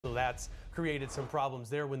So that's created some problems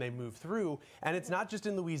there when they move through. And it's not just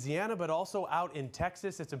in Louisiana, but also out in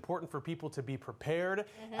Texas. It's important for people to be prepared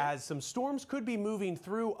as some storms could be moving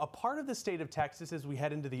through a part of the state of Texas as we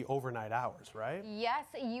head into the overnight hours, right? Yes,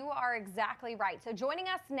 you are exactly right. So joining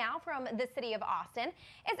us now from the city of Austin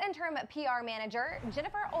is interim PR manager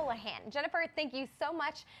Jennifer Olohan. Jennifer, thank you so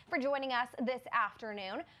much for joining us this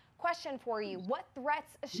afternoon. Question for you: what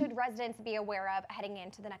threats should residents be aware of heading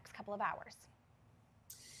into the next couple of hours?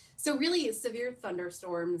 So really severe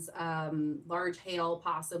thunderstorms, large hail,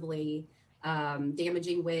 possibly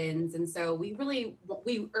damaging winds. And so we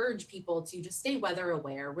urge people to just stay weather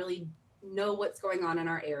aware, really know what's going on in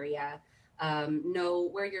our area, know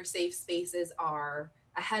where your safe spaces are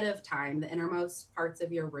ahead of time, the innermost parts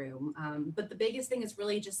of your room. But the biggest thing is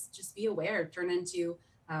really just be aware, turn into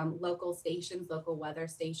local stations, local weather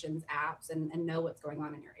stations, apps, and know what's going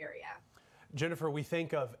on in your area. Jennifer, we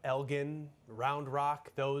think of Elgin, Round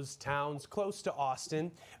Rock, those towns close to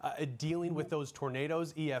Austin, dealing with those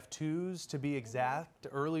tornadoes, EF2s to be exact,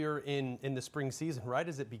 earlier in the spring season, right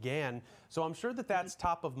as it began. So I'm sure that that's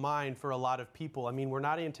top of mind for a lot of people. I mean, we're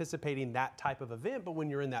not anticipating that type of event, but when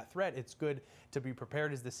you're in that threat, it's good to be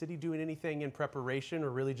prepared. Is the city doing anything in preparation, or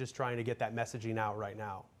really just trying to get that messaging out right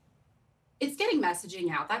now? It's getting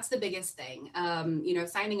messaging out. That's the biggest thing.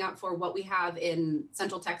 Signing up for what we have in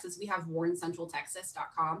Central Texas. We have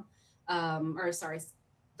warncentraltexas.com,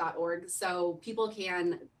 .org. So people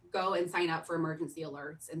can go and sign up for emergency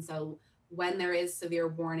alerts. And so when there is severe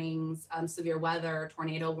warnings, severe weather,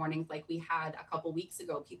 tornado warnings, like we had a couple weeks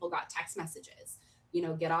ago, people got text messages,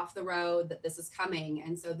 get off the road, that this is coming.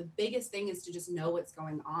 And so the biggest thing is to just know what's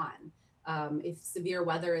going on. If severe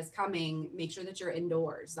weather is coming, make sure that you're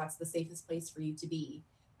indoors. That's the safest place for you to be.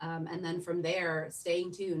 And then from there,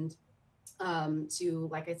 staying tuned to,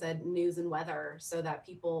 like I said, news and weather, so that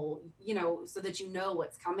people, so that you know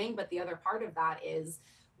what's coming. But the other part of that is,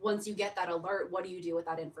 once you get that alert, what do you do with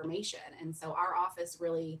that information? And so our office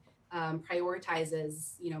really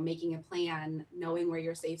prioritizes, making a plan, knowing where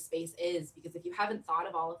your safe space is, because if you haven't thought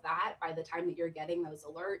of all of that by the time that you're getting those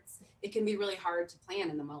alerts, it can be really hard to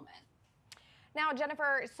plan in the moment. Now,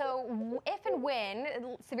 Jennifer, so if and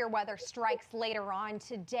when severe weather strikes later on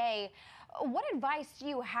today, what advice do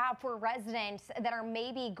you have for residents that are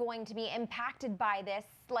maybe going to be impacted by this,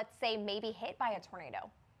 let's say maybe hit by a tornado?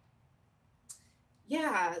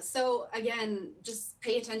 Yeah, so again, just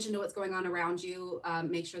pay attention to what's going on around you.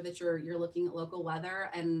 Make sure that you're looking at local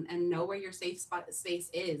weather and know where your safe space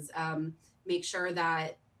is. Make sure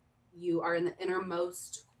that you are in the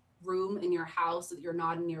innermost room in your house, so that you're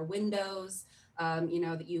not near windows.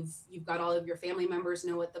 That you've got all of your family members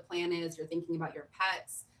know what the plan is. You're thinking about your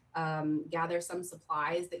pets. Gather some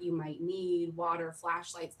supplies that you might need, water,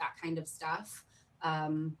 flashlights, that kind of stuff.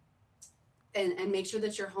 And make sure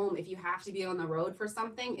that you're home. If you have to be on the road for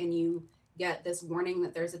something and you get this warning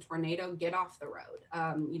that there's a tornado, get off the road.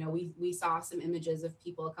 We saw some images of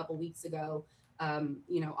people a couple weeks ago,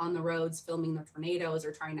 on the roads filming the tornadoes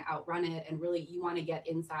or trying to outrun it. And really, you want to get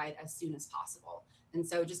inside as soon as possible. And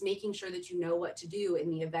so just making sure that you know what to do in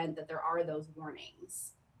the event that there are those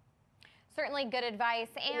warnings. Certainly good advice.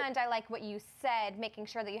 And I like what you said, making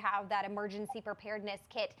sure that you have that emergency preparedness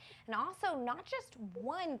kit, and also not just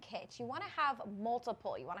one kit. You want to have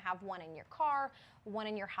multiple. You want to have one in your car, one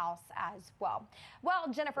in your house as well. Well,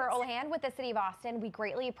 Jennifer Olohan with the City of Austin, we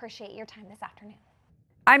greatly appreciate your time this afternoon.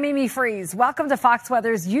 I'm Amy Freeze. Welcome to Fox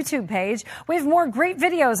Weather's YouTube page. We have more great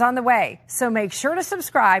videos on the way, so make sure to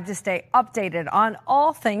subscribe to stay updated on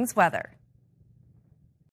all things weather.